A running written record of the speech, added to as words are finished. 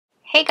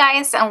Hey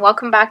guys, and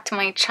welcome back to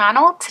my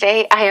channel.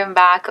 Today I am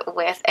back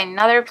with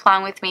another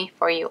plan with me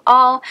for you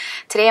all.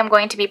 Today I'm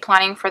going to be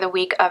planning for the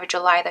week of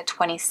July the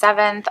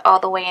 27th all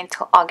the way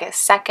until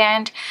August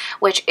 2nd,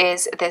 which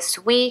is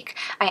this week.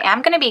 I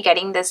am going to be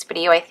getting this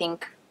video,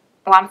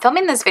 I'm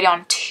filming this video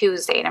on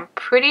Tuesday, and I'm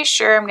pretty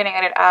sure I'm going to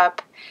get it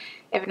up,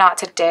 if not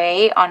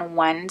today, on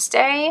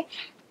Wednesday.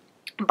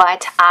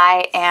 But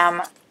I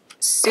am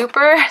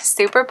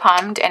super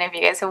pumped, and if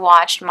you guys have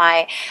watched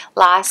my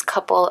last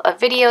couple of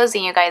videos,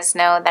 then you guys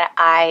know that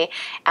I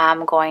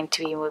am going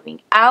to be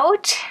moving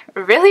out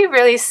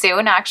really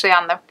soon. Actually,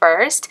 on the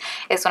 1st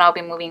is when I'll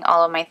be moving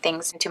all of my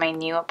things into my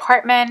new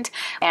apartment,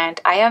 and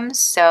I am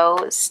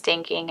so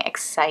stinking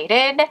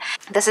excited.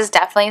 This is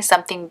definitely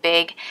something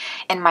big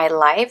in my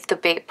life,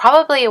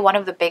 probably one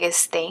of the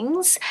biggest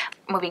things,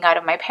 moving out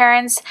of my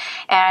parents.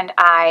 And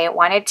I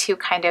wanted to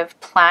kind of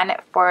plan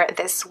for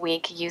this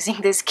week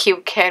using this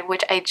cute kit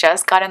which I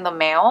just got in the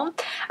mail.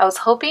 I was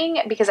hoping,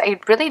 because I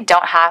really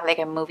don't have like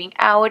a moving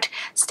out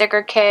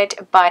sticker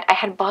kit, but I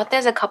had bought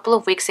this a couple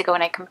of weeks ago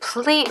and I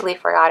completely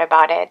forgot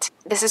about it.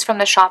 This is from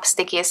the shop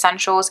Sticky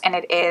Essentials, and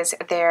it is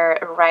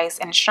their Rise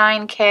and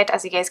Shine kit.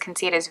 As you guys can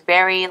see, it is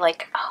very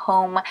like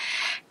home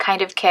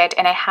kind of kit,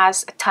 and it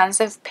has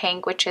tons of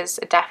pink, which is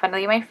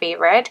definitely my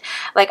favorite.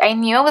 Like, I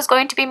knew I was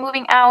going to be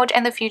moving out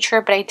in the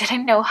future, but I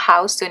didn't know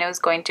how soon it was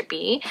going to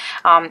be.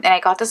 And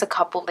I got this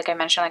like I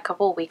mentioned, like a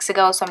couple of weeks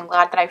ago, so I'm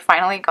glad that I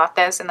finally got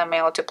this in the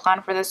mail to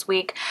plan for this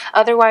week.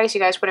 Otherwise,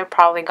 you guys would have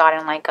probably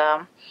gotten like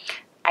a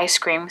ice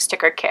cream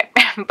sticker kit.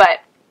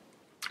 But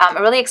I'm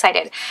really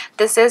excited.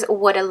 This is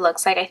what it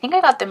looks like. I think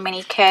I got the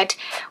mini kit,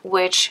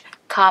 which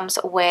comes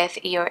with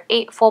your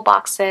 8 full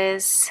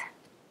boxes.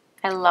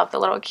 I love the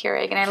little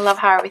Keurig, and I love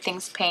how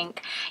everything's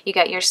pink. You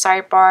got your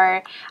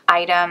sidebar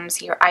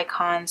items, your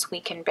icons,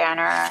 weekend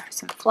banner,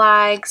 some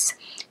flags.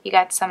 You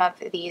got some of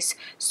these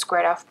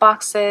squared off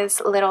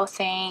boxes, little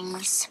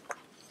things,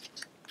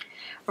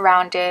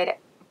 rounded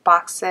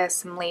boxes,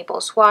 some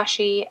labels,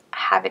 washi,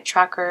 habit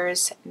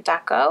trackers,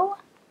 deco.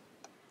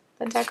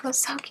 The deco is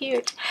so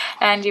cute.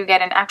 And you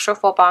get an actual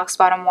full box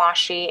bottom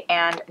washi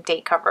and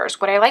date covers.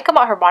 What I like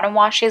about her bottom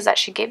washi is that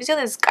she gives you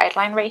this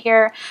guideline right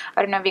here.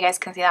 I don't know if you guys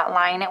can see that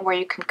line where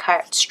you can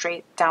cut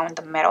straight down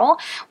the middle,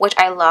 which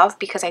I love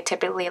because I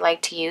typically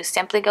like to use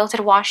Simply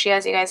Gilded washi,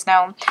 as you guys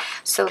know.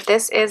 So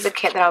this is the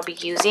kit that I'll be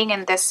using,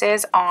 and this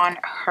is on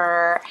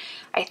her,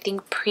 I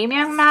think,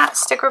 premium matte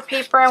sticker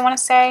paper, I want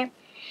to say.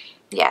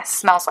 Yes,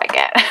 smells like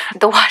it.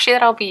 The washi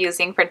that I'll be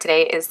using for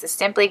today is the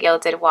Simply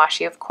Gilded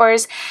washi, of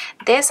course.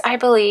 This, I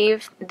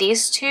believe,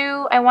 these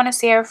two, I want to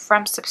say, are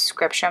from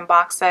subscription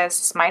boxes.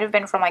 This might have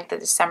been from like the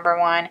December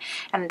one,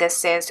 and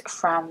this is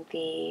from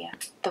the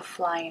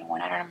flying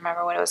one. I don't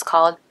remember what it was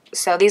called.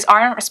 So these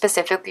aren't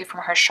specifically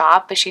from her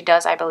shop, but she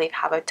does, I believe,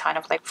 have a ton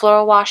of like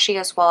floral washi,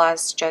 as well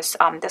as just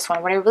this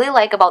one. What I really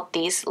like about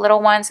these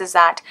little ones is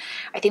that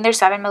I think they're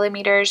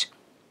 7mm.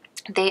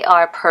 They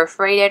are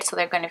perforated, so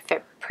they're going to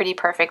fit pretty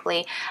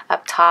perfectly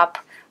up top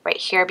right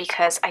here,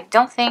 because I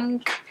don't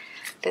think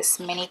this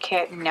mini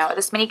kit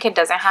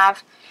doesn't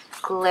have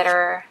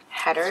glitter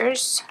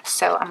headers.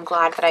 So I'm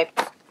glad that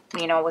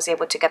I was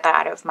able to get that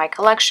out of my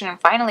collection and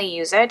finally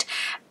use it.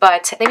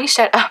 But let me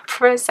shut up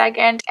for a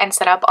second and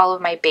set up all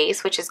of my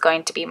base, which is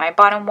going to be my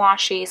bottom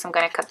washi. So I'm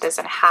going to cut this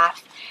in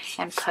half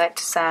and put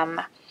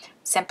some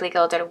Simply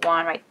Gilded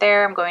one right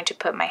there. I'm going to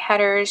put my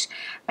headers,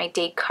 my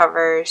date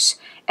covers,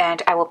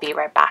 and I will be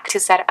right back to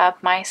set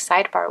up my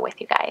sidebar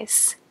with you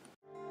guys.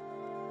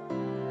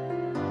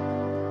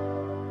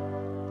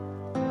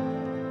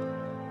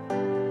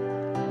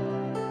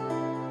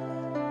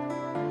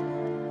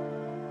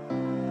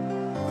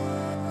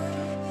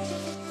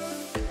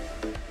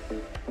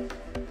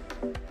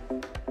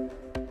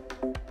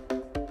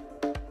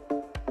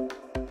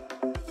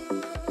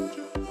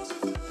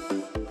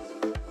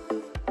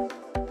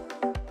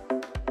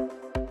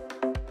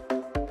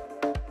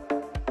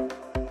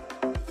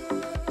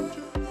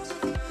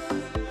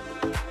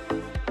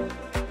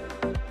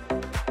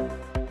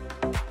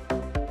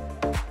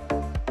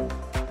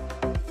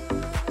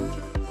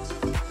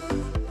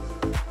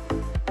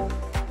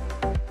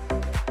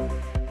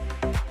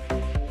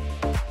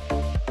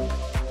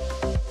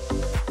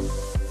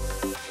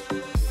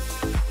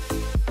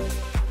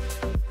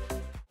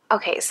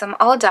 Okay, so I'm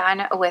all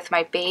done with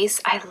my base.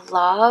 I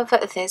love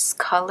this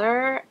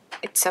color.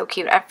 It's so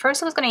cute. At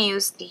first I was going to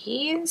use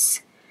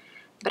these,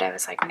 but I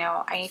was like,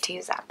 no, I need to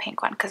use that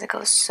pink one because it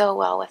goes so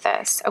well with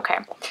this. Okay,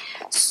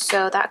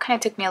 so that kind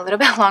of took me a little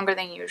bit longer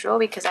than usual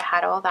because I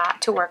had all that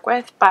to work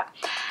with, but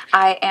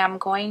I am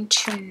going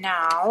to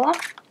now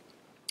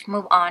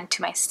move on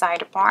to my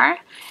sidebar.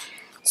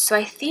 So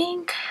I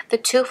think the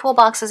 2 full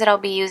boxes that I'll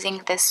be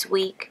using this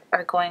week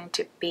are going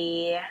to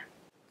be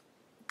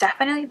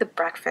definitely the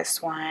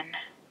breakfast one,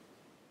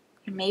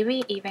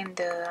 maybe even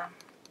the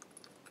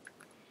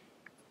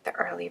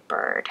early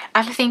bird.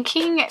 I'm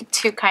thinking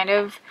to kind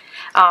of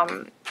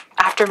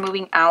after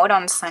moving out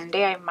on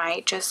Sunday, I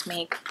might just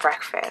make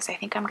breakfast. I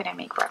think I'm gonna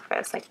make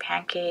breakfast, like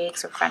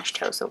pancakes or French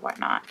toast or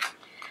whatnot.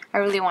 I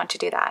really want to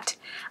do that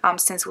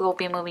since we'll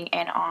be moving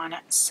in on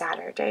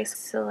Saturday.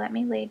 So let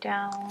me lay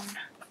down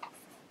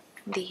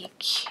the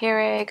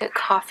Keurig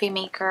coffee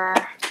maker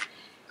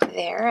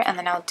there, and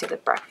then I'll do the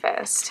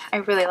breakfast. I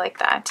really like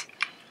that.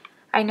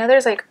 I know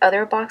there's like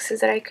other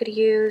boxes that I could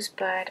use,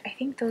 but I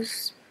think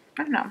those,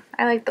 I don't know,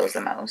 I like those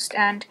the most.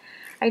 And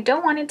I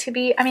don't want it to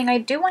be, I mean, I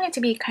do want it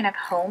to be kind of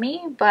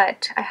homey,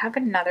 but I have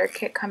another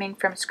kit coming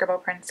from Scribble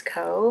Prints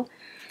Co.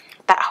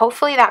 that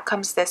hopefully that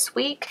comes this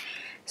week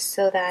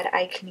so that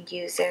I can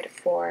use it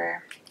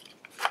for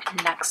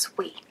next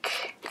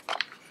week.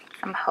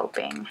 I'm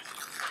hoping.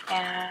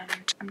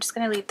 And I'm just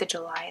going to leave the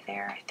July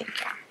there, I think,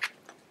 yeah.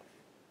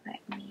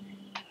 Let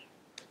me,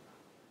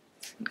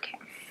 okay.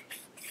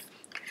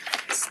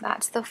 So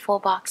that's the full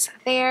box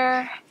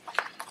there.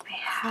 I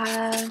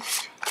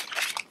have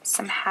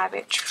some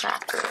habit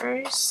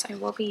trackers. I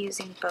will be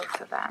using both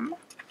of them.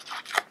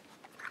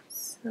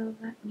 So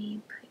let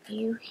me put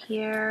you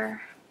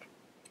here.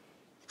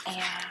 And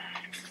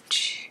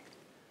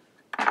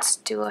let's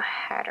do a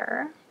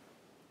header,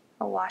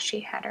 a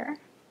washi header.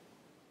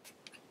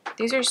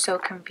 These are so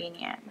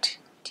convenient.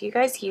 Do you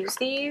guys use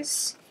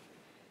these?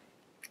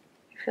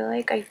 I feel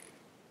like I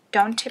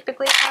don't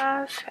typically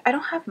have. I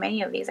don't have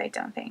many of these, I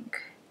don't think.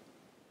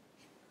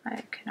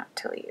 I cannot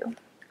tell you.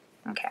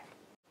 Okay.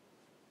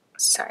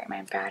 Sorry,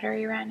 my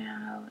battery ran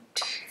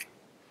out.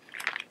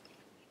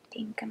 I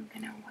think I'm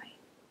gonna wipe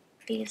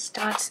these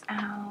dots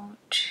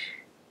out.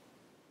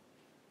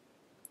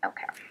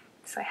 Okay,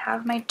 so I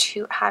have my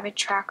 2 habit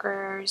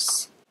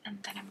trackers, and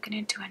then I'm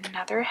gonna do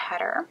another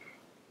header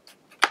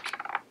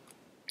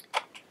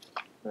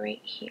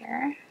right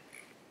here.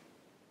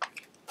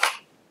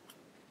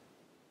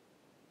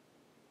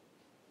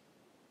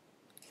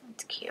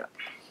 That's cute.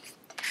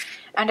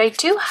 And I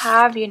do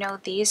have, you know,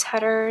 these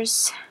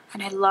headers,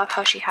 and I love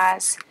how she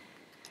has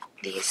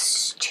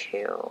these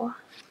 2.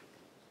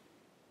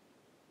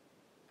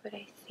 But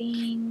I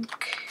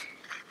think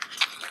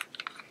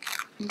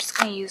I'm just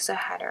gonna use the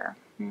header.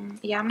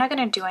 Yeah, I'm not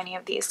gonna do any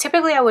of these.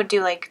 Typically I would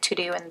do like to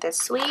do in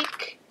this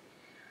week.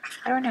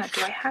 I don't know,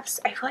 do I have,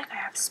 I feel like I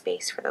have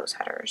space for those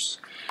headers.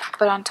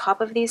 But on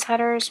top of these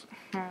headers,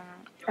 I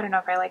don't know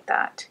if I like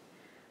that.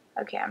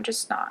 Okay, I'm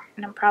just not.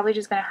 And I'm probably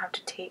just gonna have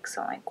to take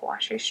some like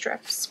washi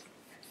strips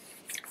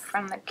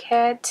from the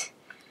kit.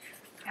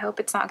 I hope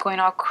it's not going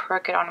all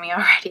crooked on me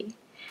already.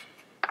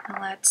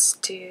 And let's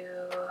do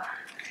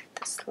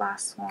this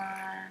last one.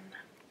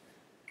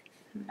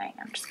 And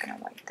I'm just gonna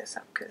wipe this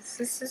up because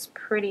this is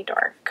pretty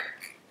dark.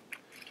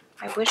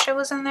 I wish it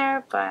was in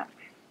there, but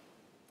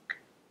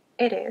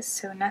it is,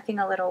 so nothing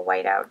a little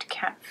white out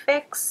can't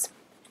fix.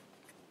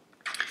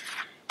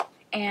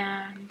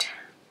 And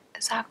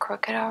is that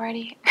crooked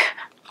already?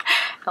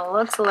 It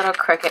looks a little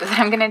crooked.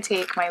 I'm gonna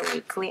take my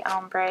weekly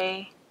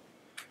ombre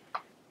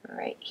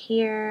right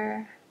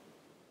here.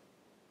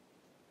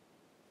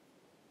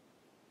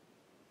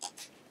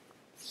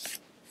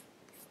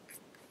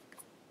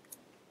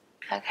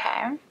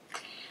 Okay,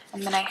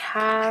 and then I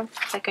have,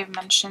 like I've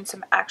mentioned,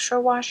 some extra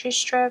washi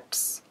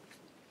strips.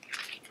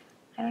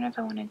 I don't know if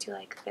I want to do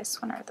like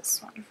this one or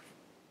this one.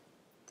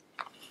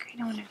 I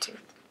kind of want to do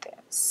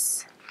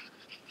this.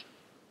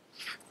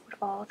 Would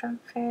all of them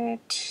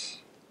fit?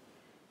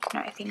 No,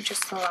 I think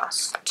just the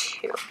last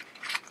 2.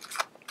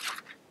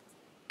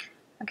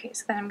 Okay,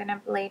 so then I'm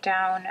gonna lay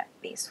down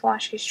these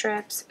washi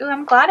strips. Ooh,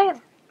 I'm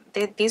glad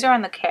these are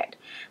on the kit.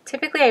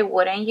 Typically I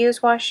wouldn't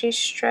use washi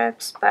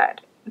strips, but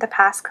the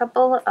past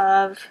couple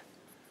of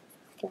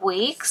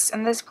weeks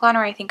in this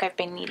planner I think I've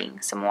been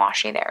needing some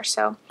washi there.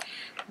 So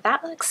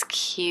that looks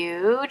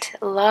cute.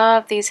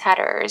 Love these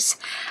headers.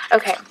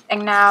 Okay,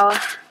 and now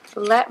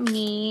let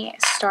me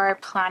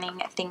start planning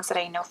things that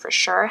I know for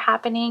sure are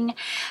happening.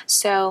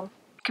 So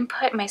I can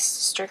put my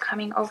sister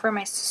coming over,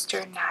 my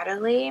sister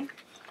Natalie.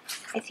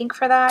 I think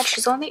for that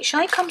she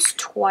only comes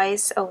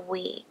twice a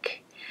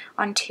week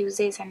on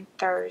Tuesdays and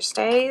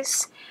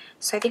Thursdays.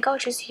 So I think I'll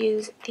just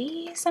use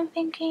these, I'm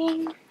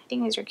thinking. I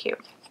think these are cute.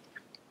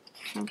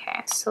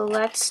 Okay, so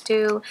let's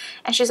do,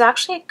 and she's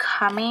actually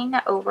coming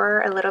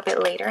over a little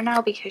bit later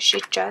now because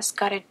she just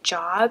got a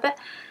job,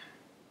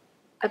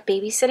 a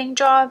babysitting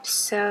job.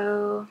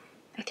 So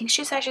I think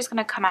she said she's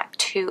gonna come at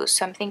 2.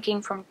 So I'm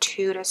thinking from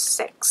 2 to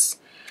 6.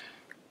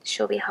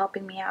 She'll be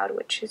helping me out,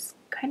 which is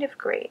kind of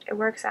great. It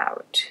works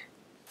out.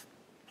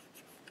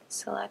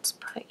 So let's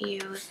put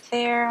you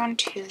there on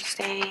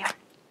Tuesday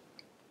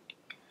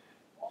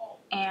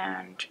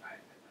and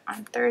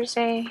on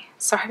Thursday.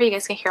 Sorry if you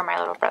guys can hear my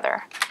little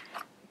brother,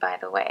 by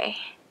the way.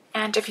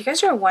 And if you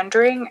guys are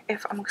wondering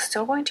if I'm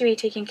still going to be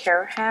taking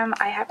care of him,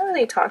 I haven't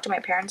really talked to my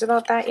parents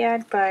about that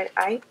yet, but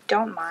I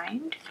don't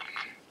mind.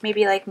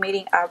 Maybe like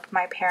meeting up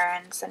my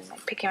parents and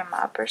like picking him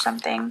up or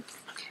something.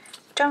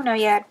 Don't know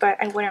yet, but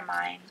I wouldn't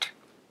mind.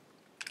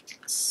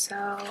 So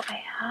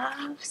I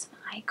have some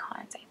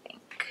icons, I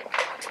think.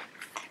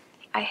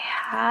 I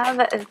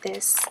have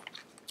this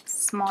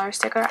smaller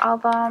sticker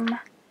album,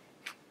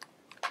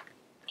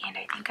 and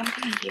I think I'm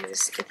going to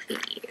use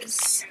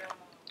these.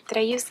 Did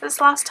I use this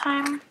last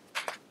time?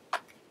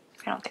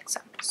 I don't think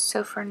so.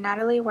 So for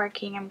Natalie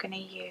working, I'm gonna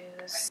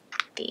use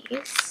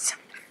these.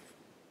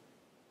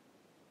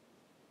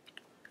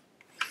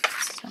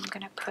 So I'm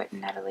gonna put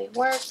Natalie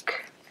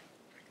work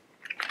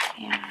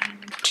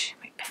and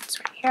my pen's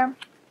right here.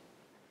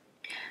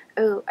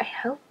 Oh, I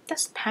hope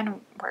this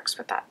pen works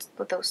with that,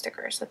 with those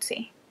stickers. Let's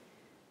see.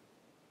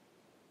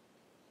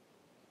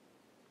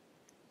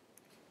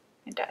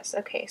 It does.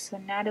 Okay, so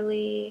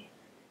Natalie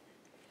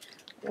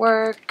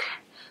work,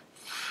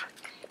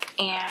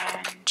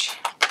 and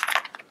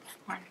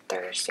on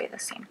Thursday the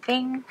same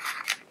thing.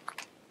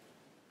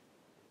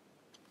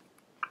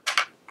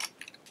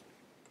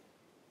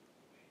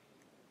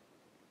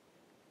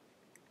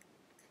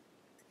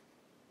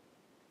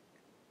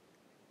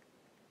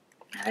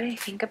 Now that I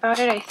think about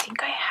it, I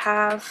think I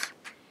have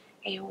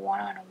a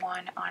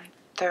one-on-one on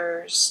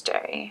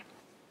Thursday.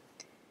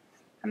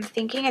 I'm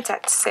thinking it's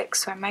at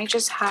 6, so I might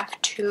just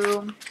have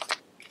to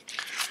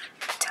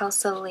tell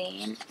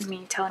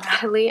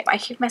Natalie. I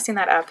keep messing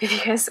that up. If you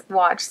guys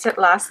watched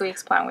last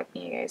week's plan with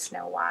me, you guys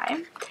know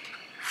why.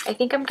 I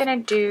think I'm gonna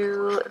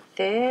do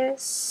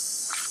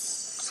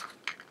this.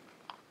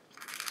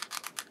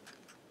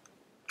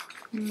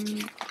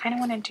 I kind of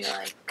want to do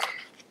like,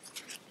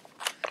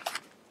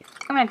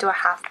 I'm gonna do a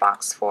half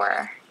box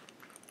for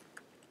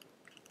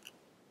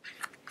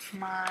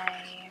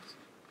my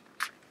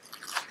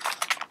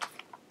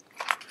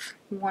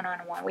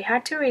one-on-one. We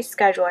had to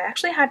reschedule. I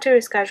actually had to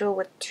reschedule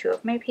with 2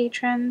 of my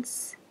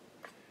patrons,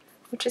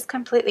 which is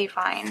completely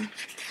fine.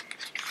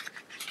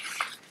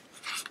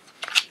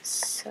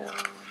 So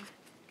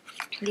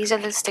these are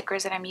the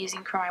stickers that I'm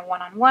using for my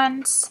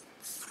one-on-ones.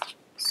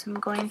 So I'm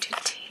going to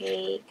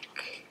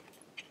take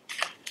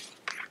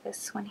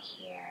this one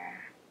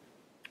here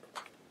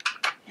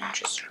and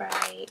just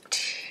write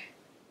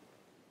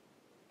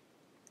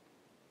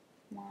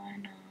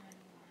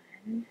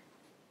one-on-one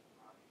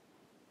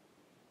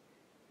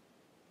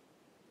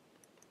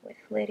with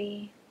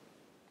Liddy.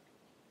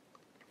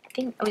 I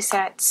think we said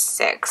at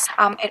 6.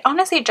 It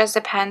honestly just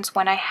depends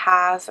when I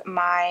have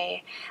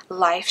my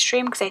live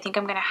stream, because I think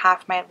I'm gonna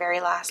have my very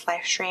last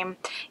live stream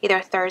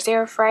either Thursday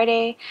or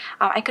Friday.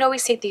 I could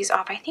always take these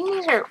off. I think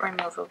these are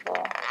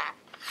removable.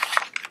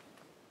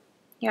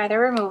 Yeah, they're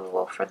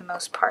removable for the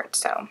most part,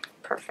 so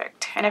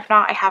perfect. And if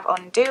not, I have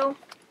undo.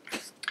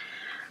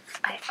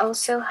 I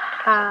also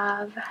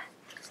have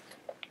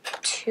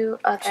 2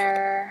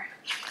 other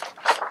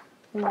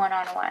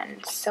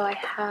one-on-ones. So I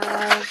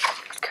have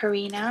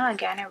Karina,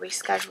 again, I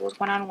rescheduled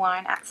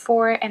one-on-one at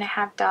 4, and I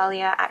have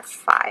Dahlia at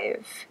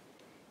 5.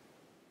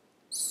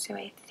 So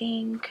I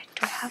think,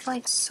 do I have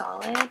like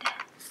solid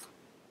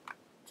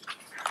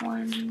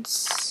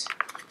ones?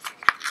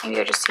 Maybe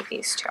I'll just take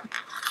these 2.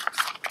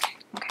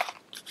 Okay.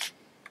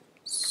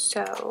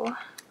 So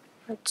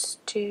let's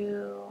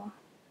do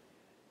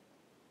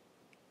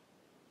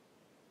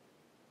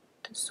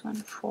this one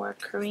for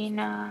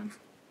Karina,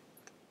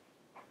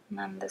 and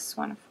then this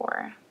one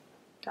for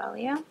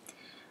Dahlia.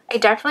 I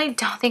definitely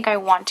don't think I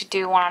want to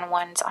do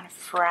one-on-ones on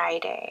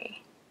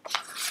Friday,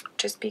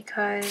 just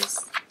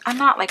because I'm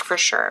not like for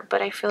sure,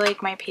 but I feel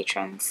like my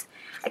patrons,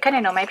 I kind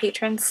of know my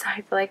patrons, so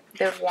I feel like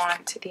they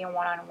want the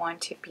one-on-one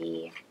to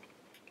be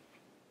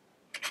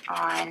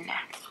on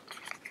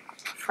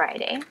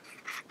Friday.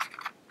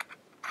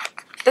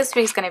 This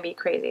week's gonna be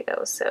crazy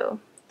though, so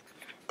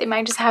they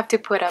might just have to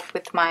put up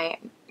with my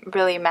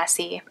really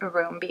messy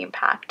room being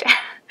packed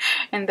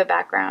in the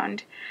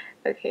background.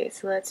 Okay,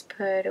 so let's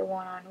put a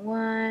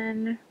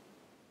one-on-one.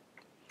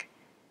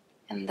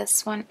 And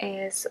this one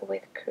is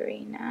with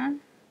Karina.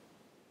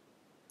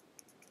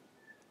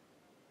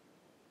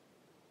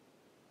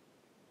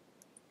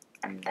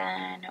 And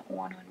then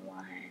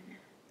one-on-one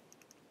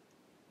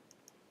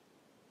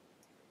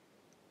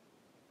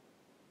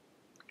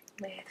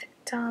with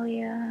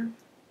Dahlia.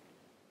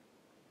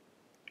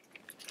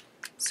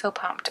 So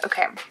pumped.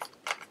 Okay,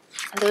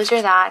 those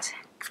are that.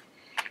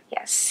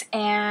 Yes,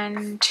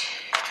 and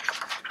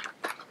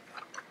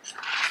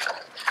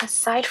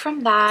aside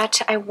from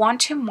that, I want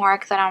to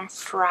mark that on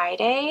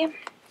Friday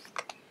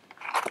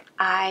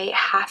I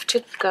have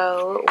to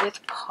go with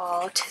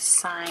Paul to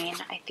sign,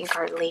 I think,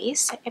 our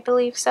lease, I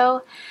believe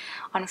so,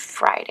 on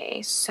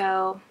Friday.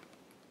 So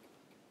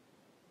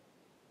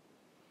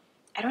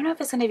I don't know if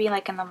it's going to be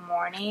like in the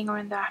morning or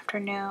in the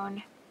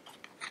afternoon,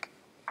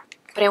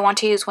 but I want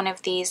to use one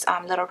of these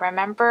little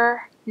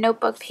remember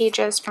notebook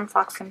pages from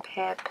Fox and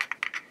Pip.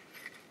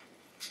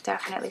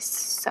 Definitely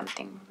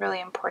something really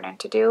important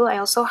to do. I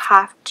also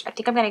have to, I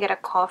think I'm going to get a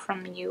call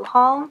from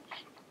U-Haul,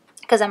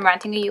 because I'm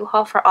renting a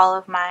U-Haul for all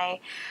of my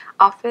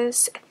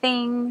office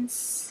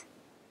things.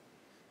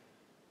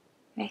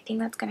 And I think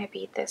that's going to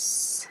be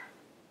this,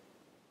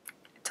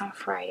 it's on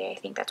Friday. I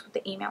think that's what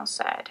the email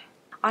said.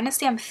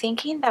 Honestly, I'm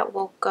thinking that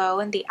we'll go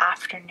in the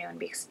afternoon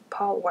because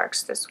Paul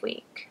works this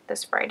week,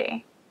 this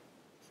Friday.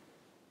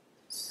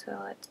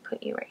 So let's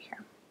put you right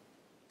here.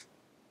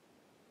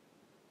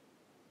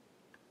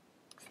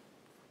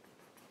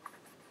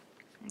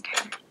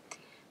 Okay,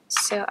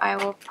 so I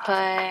will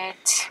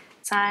put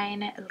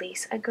sign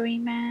lease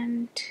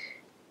agreement.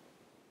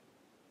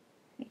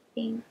 I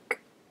think.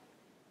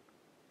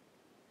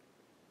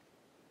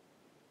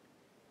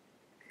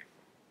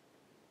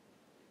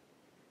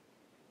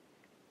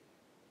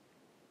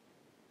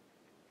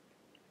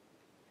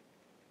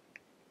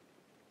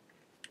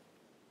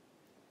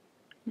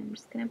 I'm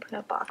just gonna put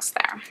a box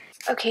there.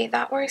 Okay,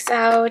 that works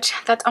out.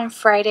 That's on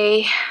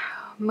Friday.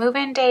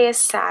 Move-in day is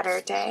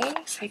Saturday,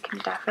 so I can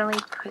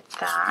definitely put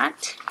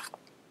that.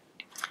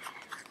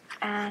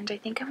 And I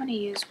think I'm gonna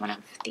use one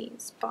of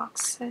these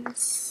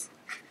boxes.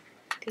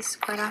 These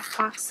squared off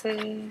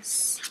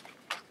boxes.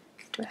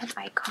 Do I have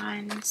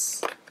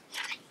icons?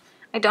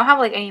 I don't have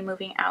like any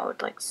moving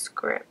out like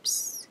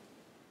scripts.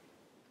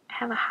 I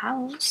have a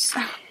house.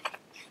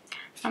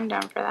 I'm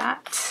down for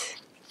that.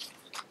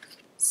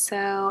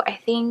 So I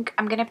think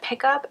I'm gonna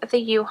pick up the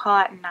U-Haul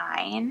at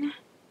 9.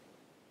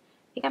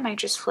 I think I might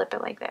just flip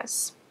it like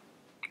this.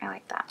 I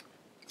like that.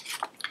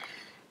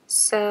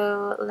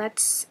 So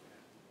let's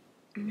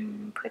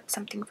put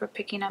something for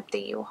picking up the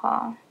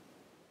U-Haul.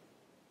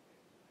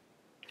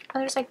 Oh,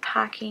 there's like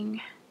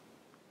packing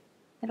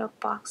little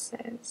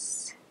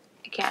boxes.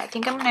 Okay, I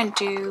think I'm gonna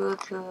do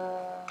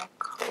the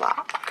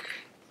clock.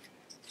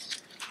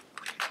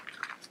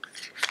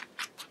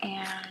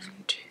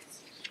 And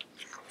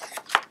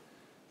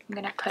I'm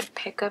gonna put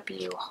pickup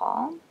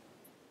U-Haul.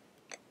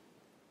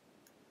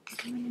 I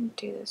think I'm gonna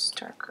do this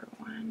darker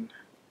one.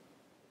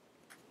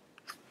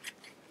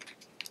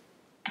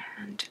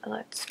 And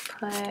let's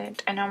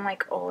put, I know I'm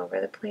like all over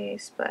the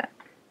place, but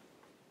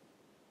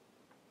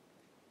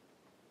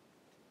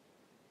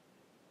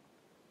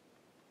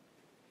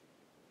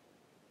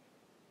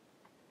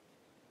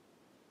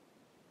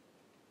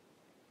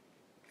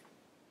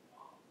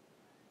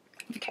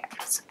okay,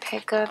 so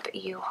pick up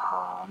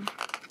U-Haul.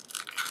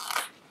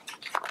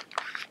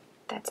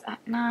 That's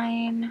at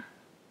 9.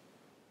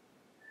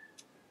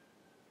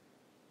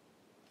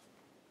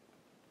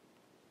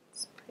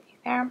 Let's put you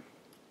there.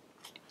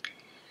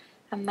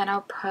 And then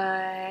I'll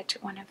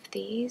put one of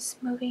these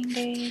moving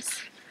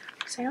days.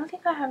 So I don't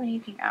think I have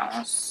anything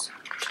else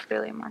to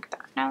really mark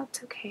that. No,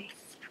 it's okay.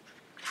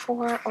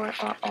 Or.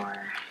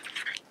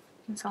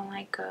 It's on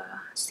like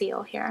a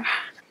seal here.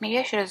 Maybe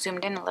I should have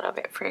zoomed in a little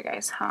bit for you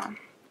guys, huh?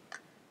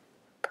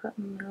 Put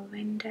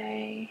move-in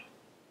day.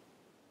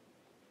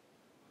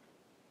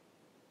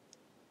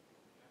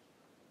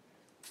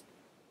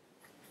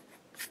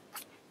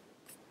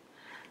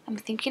 I'm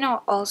thinking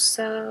I'll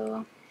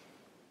also,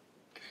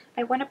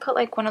 I want to put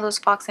like one of those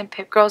Fox and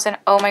Pip girls, and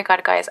oh my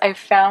god guys, I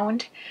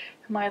found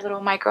my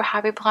little micro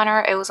happy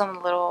planner. It was on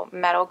the little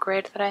metal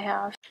grid that I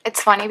have.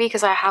 It's funny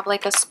because I have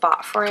like a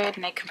spot for it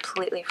and I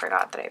completely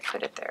forgot that I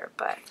put it there,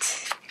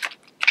 but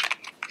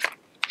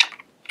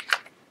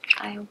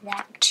I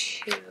want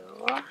to,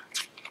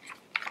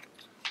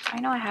 I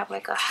know I have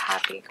like a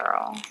happy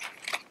girl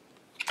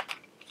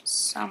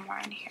somewhere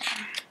in here.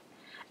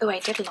 Oh, I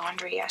did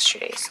laundry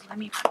yesterday, so let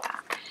me put that.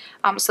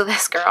 So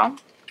this girl,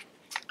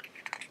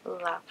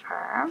 love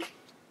her.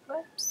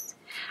 Whoops.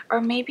 Or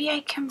maybe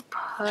I can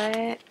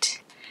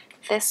put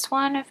this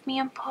one of me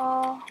and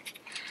Paul.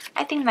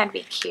 I think that'd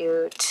be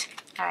cute.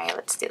 All right,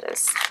 let's do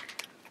this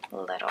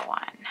little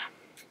one.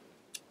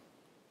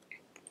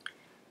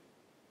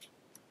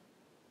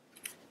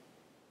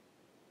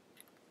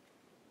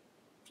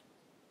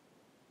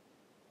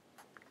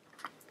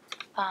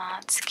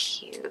 That's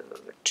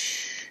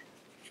cute.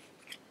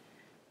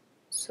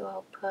 So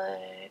I'll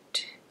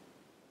put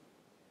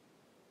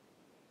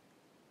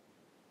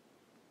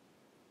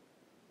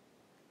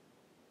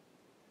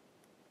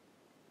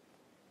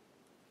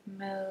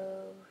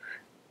move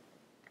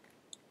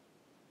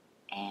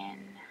in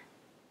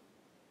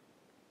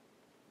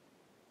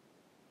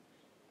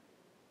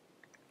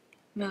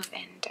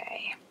move-in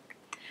day.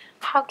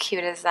 How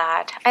cute is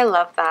that? I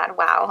love that.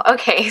 Wow.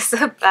 Okay,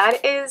 so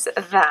that is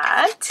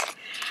that.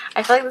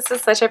 I feel like this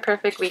is such a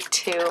perfect week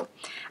to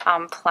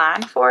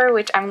plan for,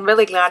 which I'm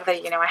really glad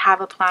that, you know, I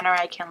have a planner.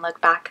 I can look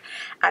back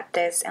at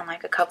this in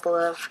like a couple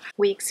of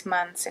weeks,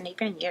 months, and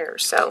even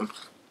years. So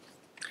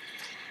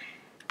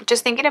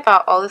just thinking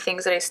about all the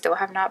things that I still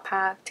have not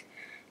packed,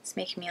 it's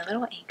making me a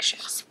little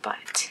anxious,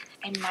 but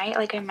I might,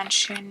 like I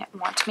mentioned,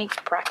 want to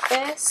make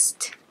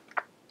breakfast.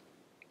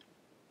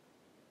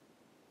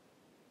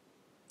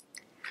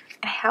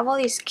 I have all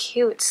these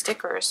cute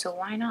stickers, so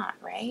why not,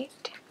 right?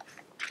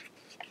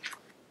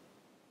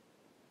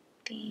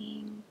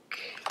 Think,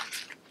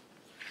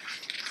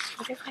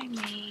 what if I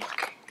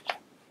make,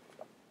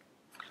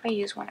 if I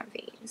use one of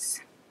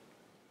these?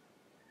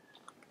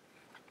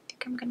 I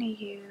think I'm gonna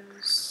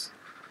use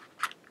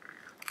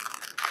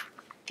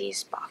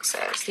these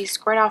boxes, these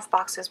squared off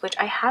boxes, which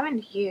I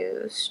haven't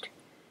used.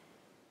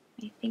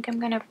 I think I'm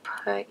gonna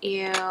put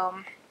you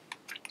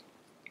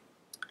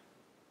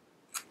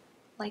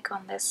like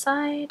on this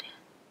side,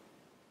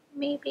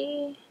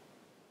 maybe.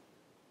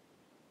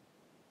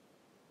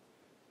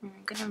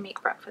 I'm gonna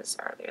make breakfast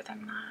earlier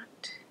than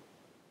that.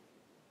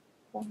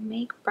 We'll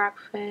make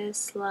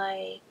breakfast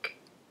like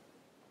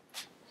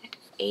at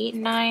 8,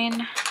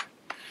 9.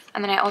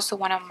 And then I also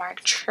want to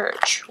mark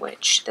church,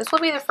 which this will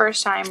be the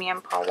first time me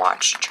and Paul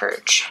watch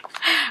church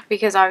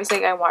because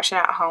obviously I watch it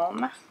at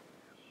home.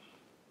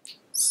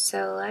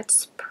 So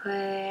let's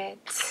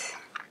put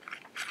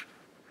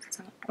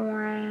some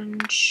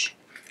orange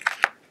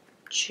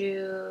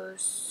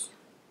juice.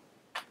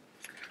 I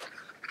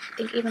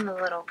think even the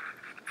little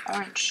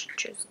orange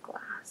juice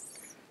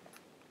glass.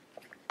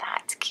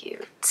 That's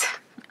cute.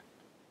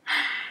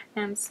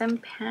 And some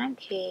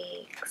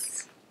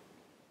pancakes.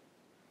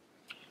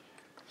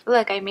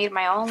 Look, I made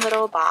my own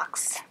little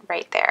box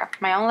right there.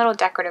 My own little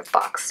decorative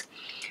box.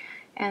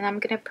 And I'm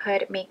gonna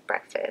put make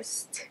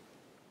breakfast.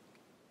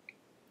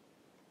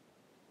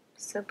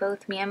 So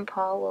both me and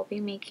Paul will be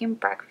making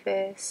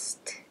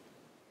breakfast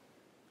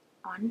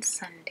on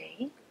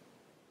Sunday.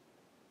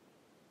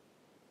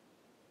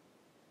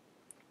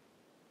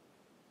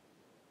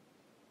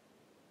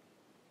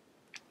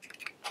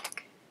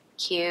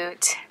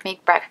 Cute.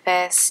 Make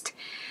breakfast.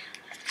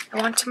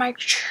 I want to mark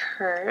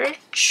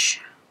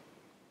church.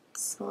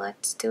 So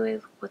let's do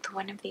it with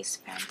one of these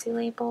fancy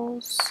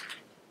labels.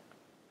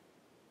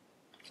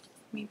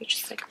 Maybe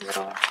just like a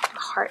little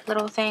heart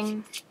little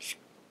thing.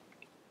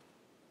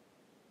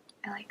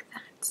 I like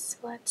that. So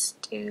let's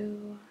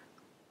do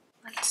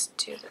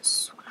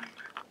this one.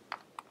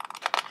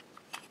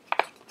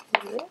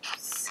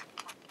 This.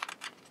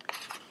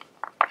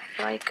 I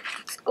feel like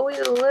it's always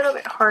a little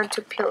bit hard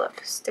to peel up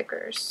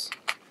stickers.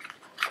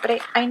 But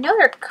I know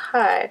they're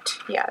cut.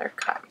 Yeah, they're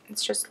cut.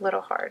 It's just a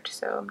little hard.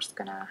 So I'm just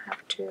gonna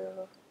have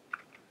to...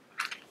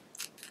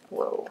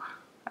 Whoa.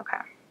 Okay.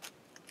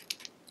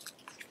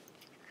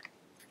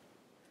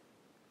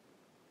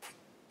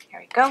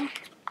 There we go.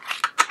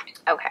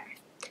 Okay.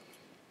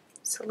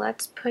 So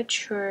let's put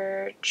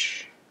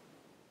church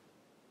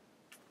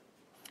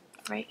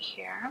right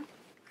here.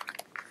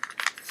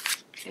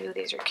 Ooh,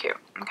 these are cute.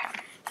 Okay.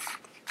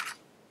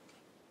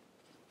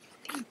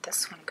 I think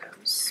this one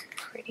goes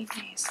pretty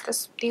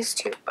nice. These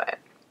two, but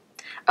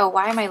oh,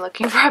 why am I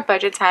looking for a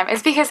budget time?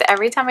 It's because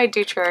every time I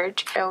do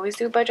church, I always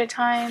do budget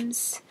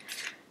times.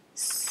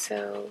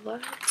 So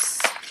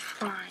let's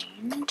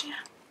find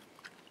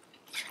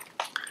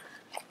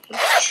a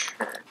church.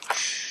 There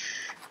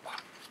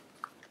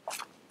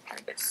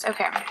it is.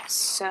 Okay,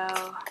 so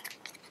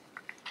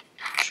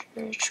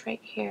church right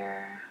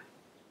here.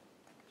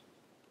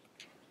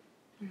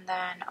 And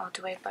then I'll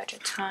do a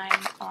budget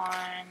time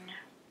on,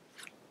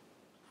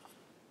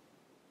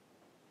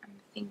 I'm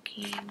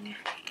thinking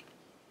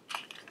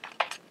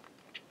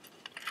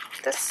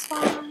this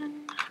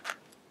one.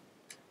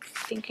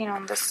 Thinking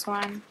on this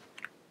one.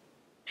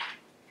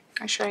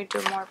 Or should I do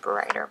a more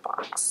brighter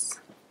box?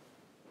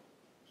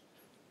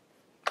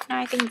 No,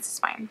 I think this is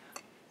fine.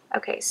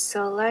 Okay,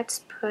 so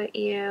let's put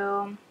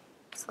you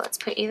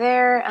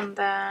there, and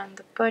then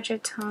the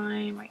budget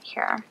time right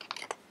here.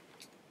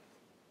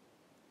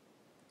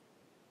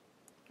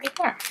 Right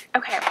there.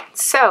 Okay,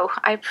 so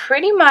I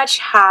pretty much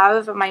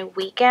have my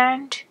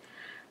weekend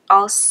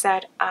all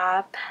set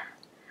up,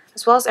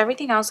 as well as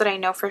everything else that I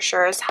know for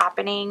sure is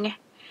happening.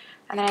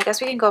 And then I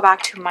guess we can go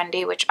back to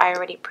Monday, which I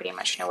already pretty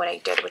much know what I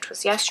did, which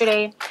was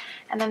yesterday.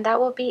 And then that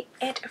will be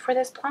it for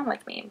this plan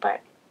with me. But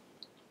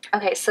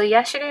okay, so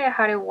yesterday I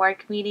had a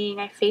work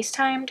meeting. I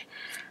FaceTimed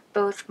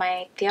both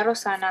my Tia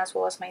Rosana as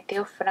well as my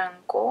Tio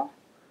Franco.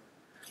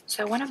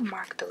 So I want to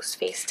mark those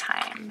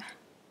FaceTime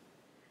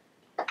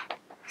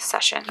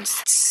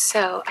sessions.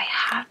 So I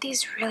have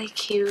these really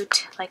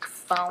cute like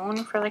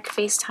phone for like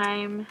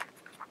FaceTime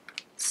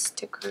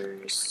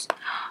stickers.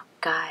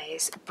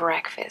 Guys,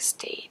 breakfast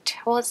date.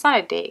 Well, it's not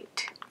a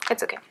date.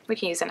 It's okay. We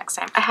can use it next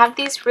time. I have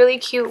these really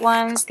cute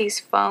ones, these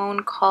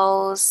phone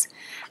calls,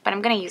 but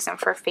I'm going to use them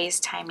for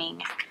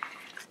FaceTiming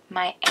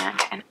my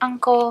aunt and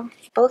uncle.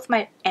 Both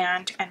my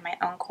aunt and my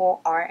uncle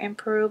are in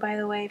Peru, by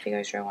the way, if you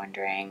guys are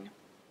wondering.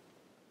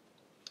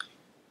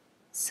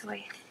 So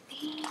I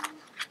think...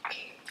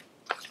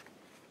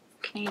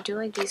 Can I do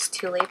like these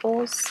two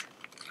labels?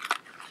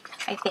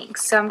 I think.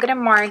 So I'm going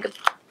to mark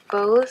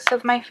both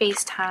of my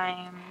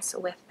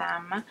FaceTimes with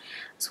them,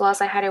 as well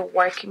as I had a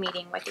work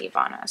meeting with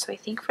Ivana. So I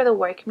think for the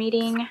work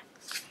meeting,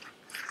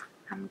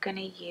 I'm going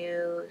to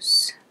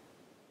use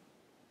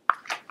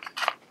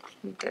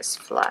this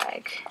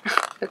flag.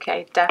 Okay,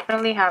 I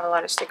definitely have a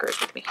lot of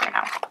stickers with me here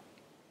now.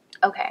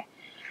 Okay,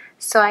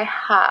 so I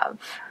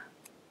have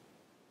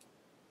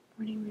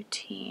morning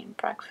routine,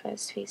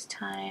 breakfast,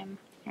 FaceTime.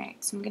 All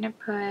right, so I'm going to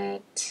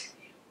put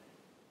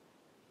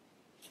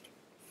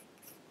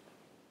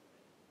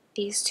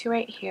these two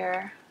right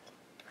here.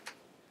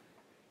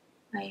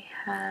 I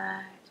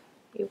had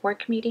a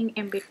work meeting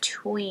in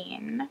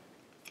between.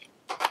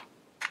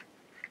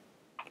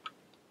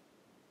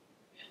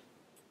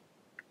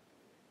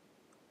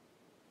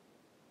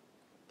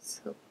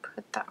 So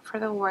put that for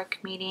the work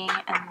meeting,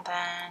 and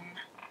then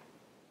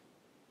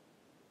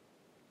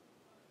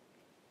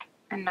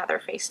another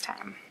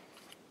FaceTime.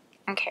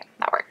 Okay,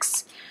 that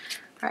works.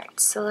 All right,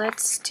 so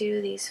let's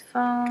do these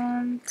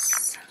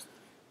phones.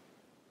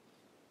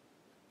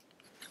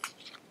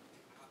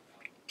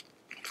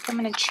 I'm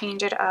going to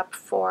change it up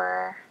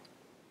for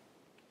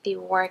the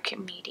work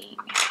meeting.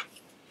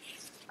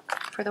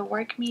 For the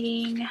work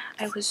meeting,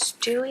 I was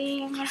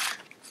doing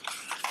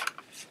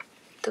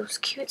those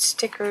cute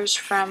stickers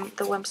from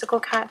the Whimsical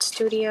Cat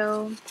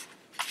Studio,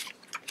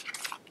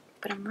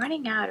 but I'm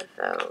running out of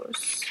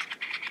those.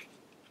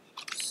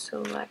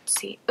 So let's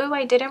see. Oh,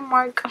 I didn't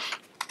mark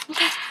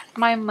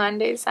my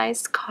Monday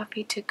sized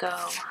coffee to go.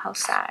 How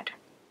sad.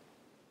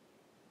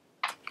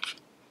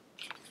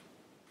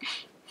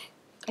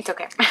 It's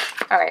okay.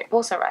 All right,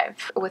 we'll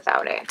survive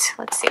without it.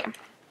 Let's see.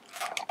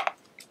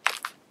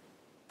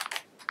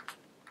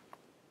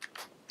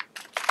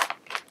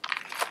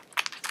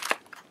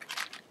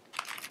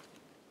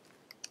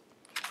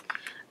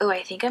 Oh,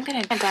 I think I'm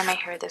gonna dye my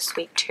hair this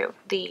week too.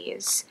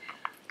 These.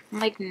 I'm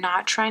like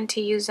not trying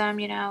to use them,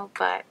 you know,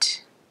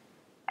 but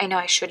I know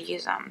I should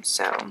use them.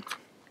 So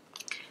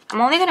I'm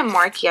only gonna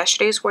mark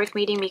yesterday's work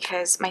meeting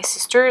because my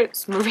sister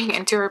is moving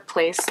into her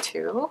place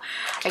too.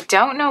 I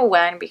don't know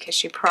when because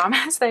she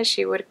promised that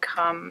she would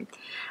come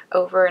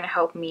over and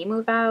help me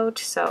move out.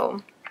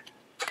 So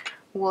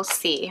we'll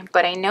see.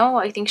 But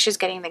I think she's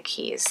getting the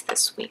keys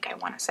this week, I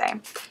want to say.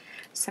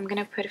 So I'm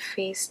gonna put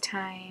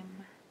FaceTime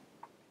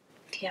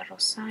Tia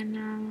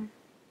Rosana.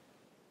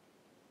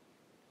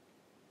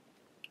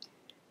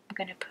 I'm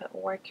gonna put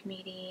work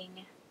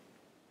meeting.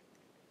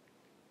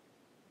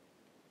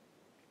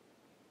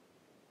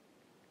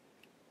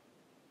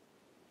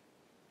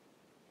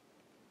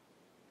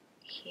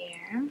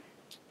 Here.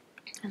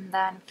 And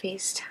then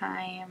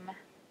FaceTime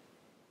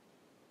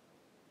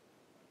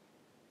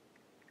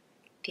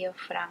Tio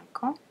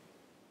Franco.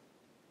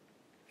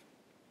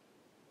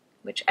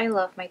 Which I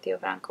love my Tio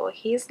Franco.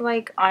 He's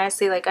like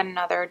honestly like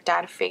another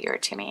dad figure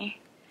to me.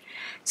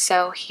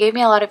 So he gave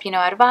me a lot of, you know,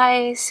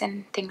 advice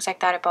and things like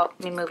that about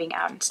me moving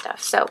out and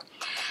stuff. So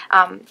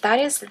that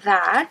is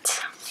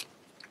that.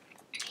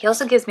 He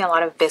also gives me a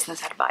lot of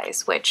business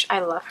advice, which I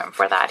love him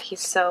for that. He's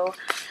so,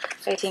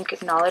 I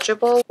think,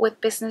 knowledgeable with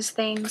business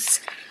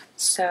things.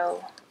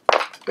 So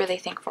really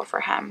thankful for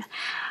him.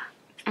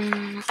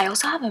 I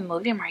also have a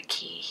movie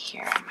marquee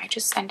here. I might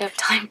just end up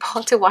telling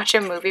Paul to watch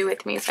a movie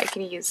with me so I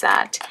can use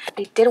that.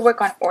 I did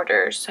work on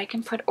orders, so I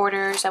can put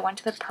orders. I went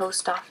to the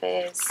post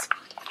office.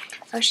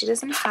 Oh, she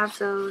doesn't have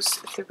those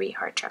 3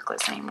 heart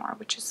checklists anymore,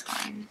 which is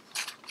fine.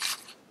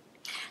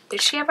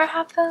 Did she ever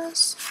have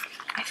those?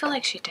 I feel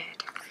like she did.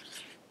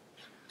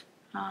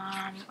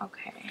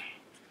 Okay.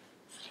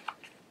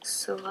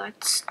 So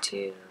let's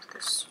do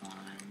this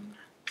one.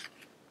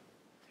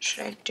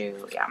 Should I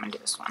do, yeah, I'm gonna do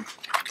this one.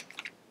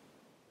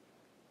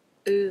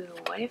 Ooh,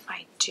 what if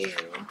I do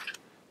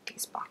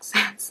these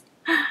boxes?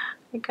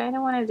 I kind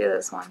of want to do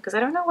this one because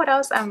I don't know what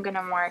else I'm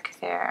gonna mark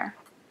there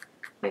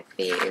with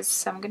these.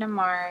 So I'm gonna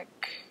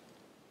mark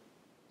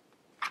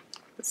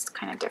this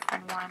kind of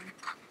different one.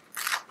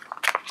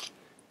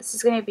 This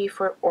is gonna be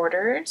for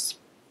orders.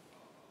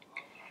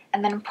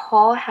 And then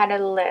Paul had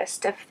a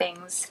list of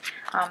things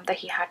that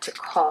he had to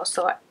call.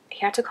 So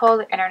he had to call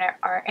the internet,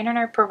 our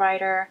internet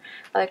provider,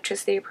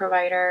 electricity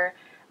provider,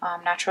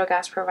 natural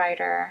gas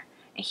provider,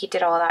 and he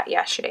did all that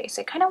yesterday.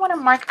 So I kind of want to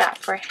mark that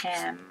for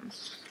him.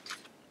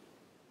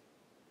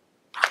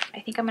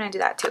 I think I'm going to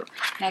do that too.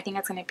 And I think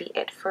that's going to be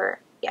it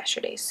for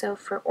yesterday. So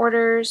for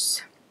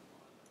orders,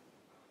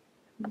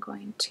 I'm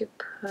going to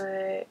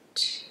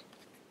put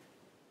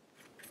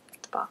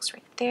the box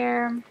right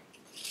there.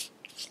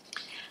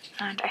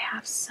 And I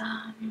have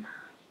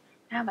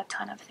a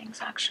ton of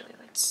things actually.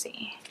 Let's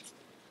see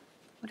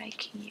what I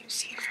can use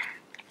here.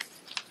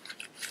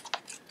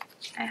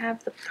 I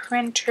have the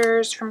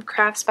printers from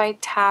Crafts by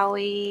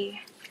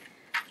Tally,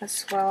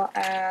 as well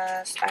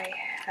as I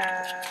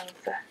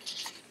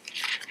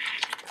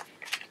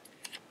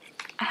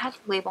have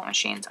label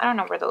machines. I don't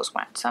know where those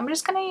went, so I'm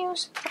just gonna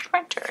use the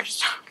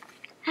printers.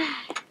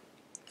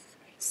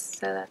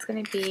 So that's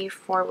gonna be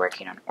for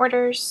working on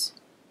orders.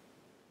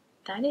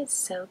 That is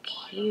so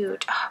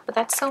cute. Oh, but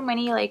that's so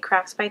many like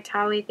Crafts by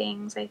Tally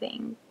things, I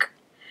think.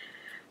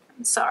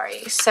 I'm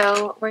sorry.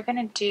 So we're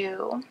gonna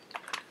do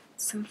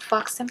some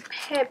Fox and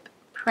Pip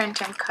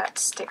print and cut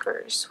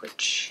stickers,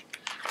 which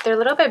they're a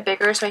little bit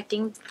bigger, so I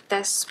think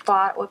this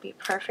spot would be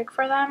perfect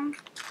for them.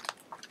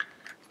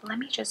 Let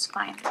me just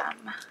find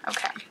them.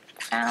 Okay,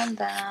 found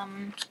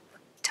them.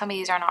 Tell me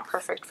these are not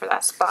perfect for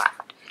that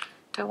spot.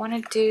 Do I want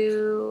to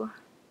do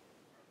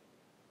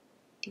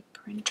the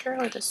printer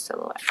or the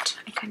silhouette?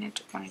 I kind of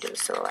want to do the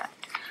silhouette.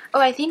 Oh,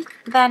 I think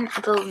then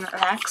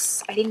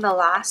the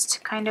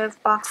last kind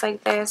of box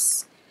like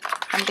this,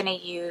 I'm going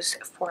to use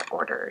for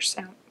orders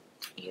and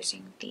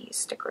using these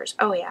stickers.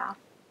 Oh yeah,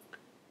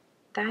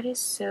 that is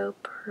so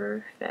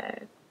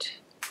perfect.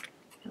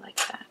 I like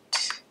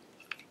that.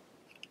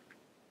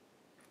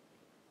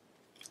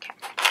 Okay.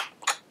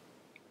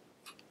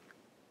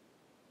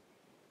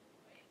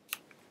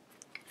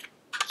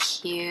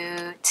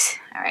 Cute.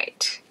 All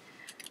right.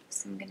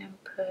 So I'm gonna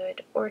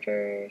put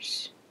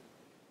orders.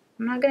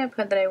 I'm not gonna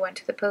put that I went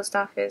to the post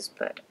office,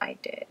 but I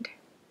did.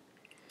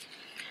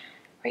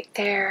 Right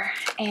there.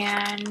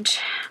 And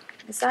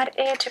is that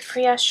it for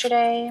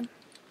yesterday?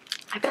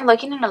 I've been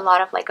looking at a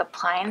lot of like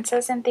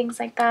appliances and things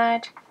like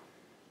that.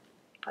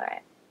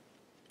 but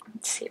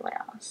let's see what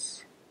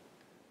else.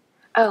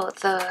 Oh,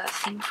 the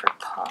thing for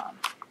Plum.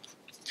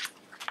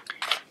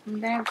 I'm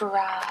gonna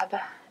grab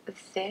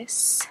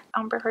this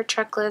Umber Her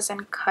checklist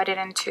and cut it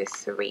into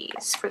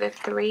 3s for the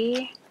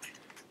 3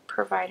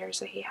 providers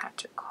that he had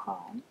to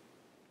call.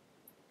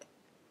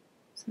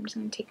 So I'm just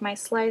gonna take my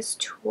slice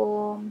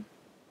tool.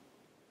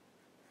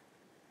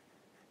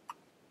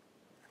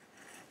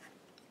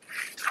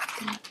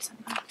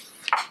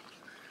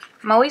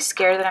 I'm always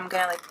scared that I'm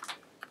gonna like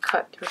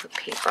cut through the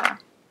paper,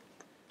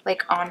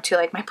 like onto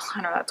like my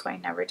planner. That's why I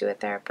never do it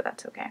there, but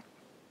that's okay.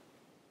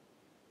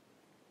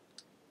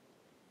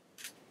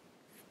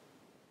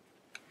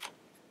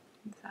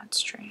 That's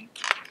straight.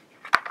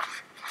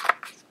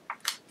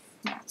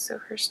 Yeah, so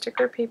her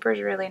sticker paper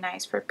is really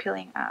nice for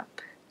peeling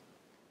up.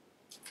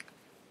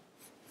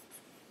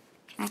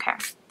 Okay,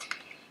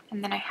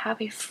 and then I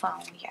have a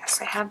phone. Yes,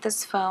 I have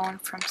this phone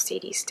from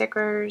CD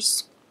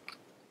Stickers.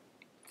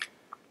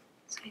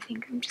 So I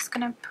think I'm just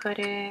gonna put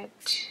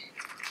it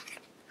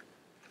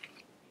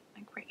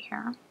like right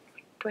here.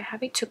 Do I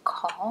have a to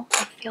call?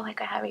 I feel like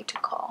I have a to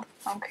call.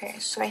 Okay,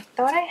 so I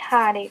thought I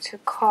had a to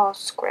call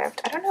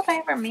script. I don't know if I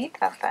ever made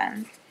that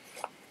then.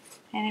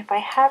 And if I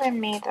haven't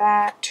made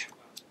that,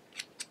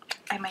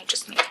 I might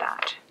just make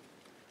that.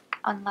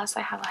 Unless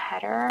I have a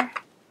header.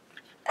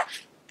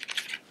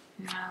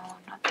 No,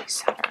 not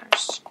these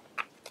headers.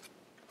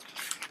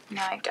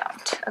 No, I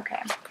don't.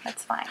 Okay,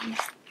 that's fine.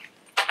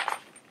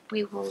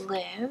 We will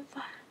live.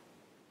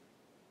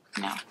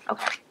 No,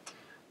 okay.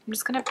 I'm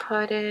just gonna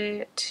put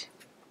it,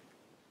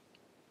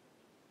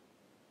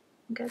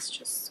 I guess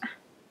just,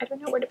 I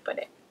don't know where to put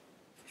it.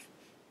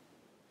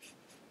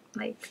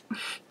 Like,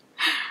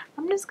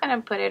 I'm just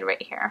gonna put it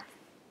right here.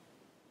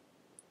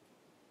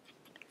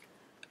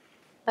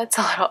 That's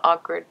a little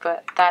awkward,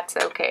 but that's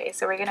okay.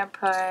 So we're gonna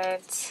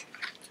put,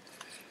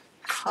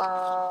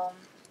 I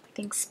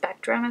think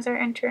Spectrum is our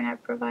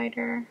internet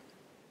provider.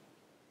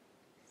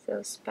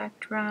 So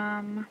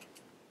Spectrum,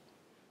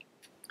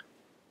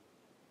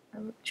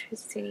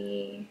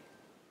 electricity,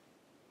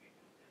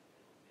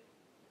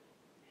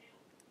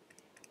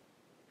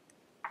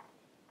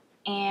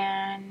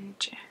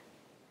 and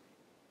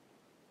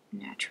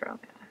natural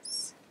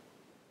gas.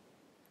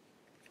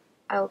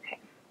 Okay,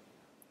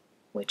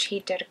 which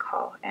he did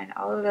call, and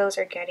all of those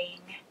are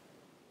getting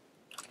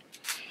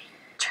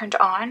turned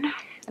on,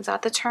 is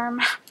that the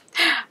term?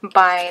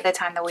 By the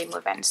time that we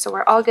move in. So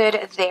we're all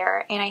good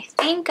there, and I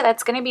think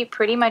that's gonna be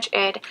pretty much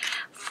it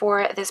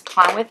for this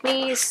plan with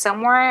me.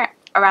 Somewhere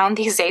around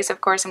these days,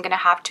 of course, I'm gonna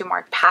have to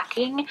mark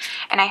packing,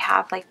 and I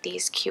have like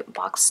these cute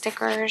box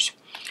stickers,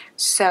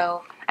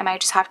 so I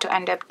might just have to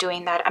end up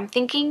doing that. I'm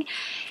thinking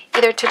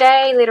either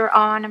today, later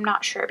on, I'm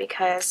not sure,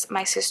 because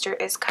my sister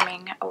is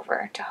coming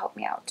over to help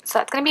me out. So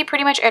that's gonna be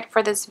pretty much it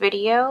for this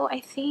video, I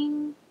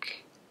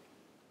think.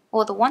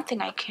 Well, the one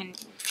thing I can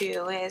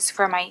do is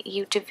for my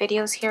YouTube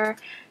videos here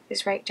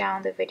is write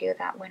down the video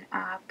that went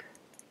up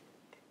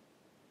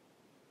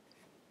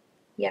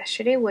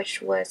yesterday,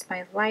 which was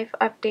my life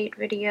update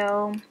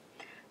video.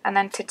 And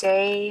then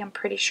today, I'm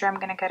pretty sure I'm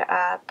gonna get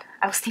up,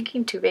 I was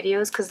thinking 2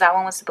 videos because that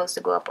one was supposed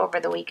to go up over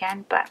the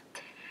weekend, but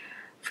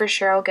for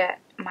sure I'll get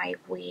my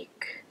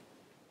week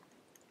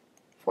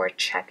 4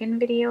 check-in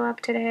video up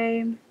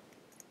today.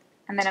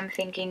 And then I'm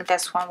thinking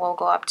this one will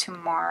go up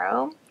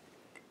tomorrow.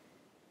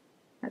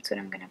 That's what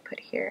I'm gonna put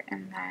here.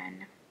 And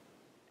then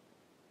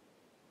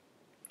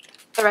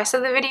the rest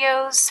of the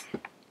videos,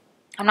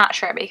 I'm not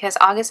sure, because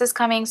August is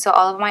coming, so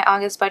all of my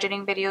August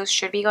budgeting videos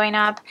should be going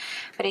up,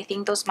 but I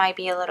think those might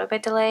be a little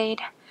bit delayed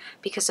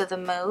because of the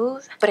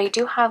move. But I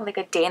do have like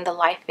a day in the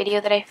life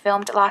video that I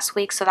filmed last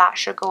week, so that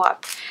should go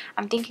up,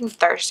 I'm thinking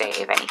Thursday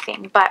if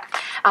anything. But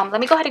let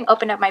me go ahead and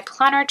open up my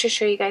planner to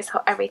show you guys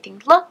how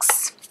everything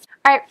looks.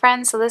 Alright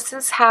friends, so this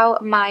is how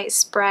my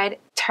spread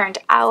turned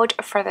out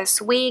for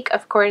this week.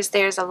 Of course,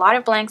 there's a lot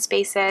of blank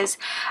spaces,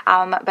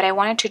 but I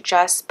wanted to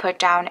just put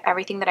down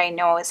everything that I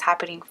know is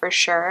happening for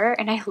sure.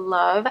 And I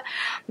love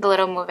the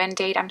little move-in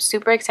date. I'm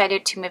super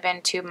excited to move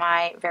into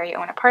my very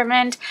own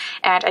apartment,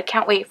 and I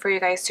can't wait for you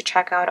guys to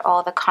check out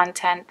all the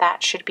content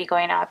that should be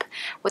going up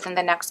within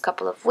the next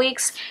couple of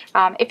weeks.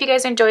 If you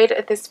guys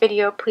enjoyed this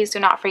video, please do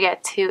not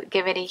forget to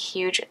give it a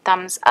huge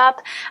thumbs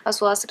up,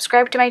 as well as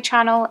subscribe to my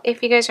channel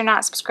if you guys are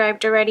not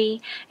subscribed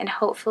already, and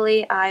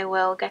hopefully I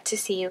will get to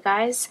see you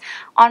guys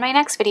on my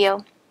next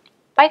video.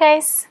 Bye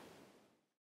guys!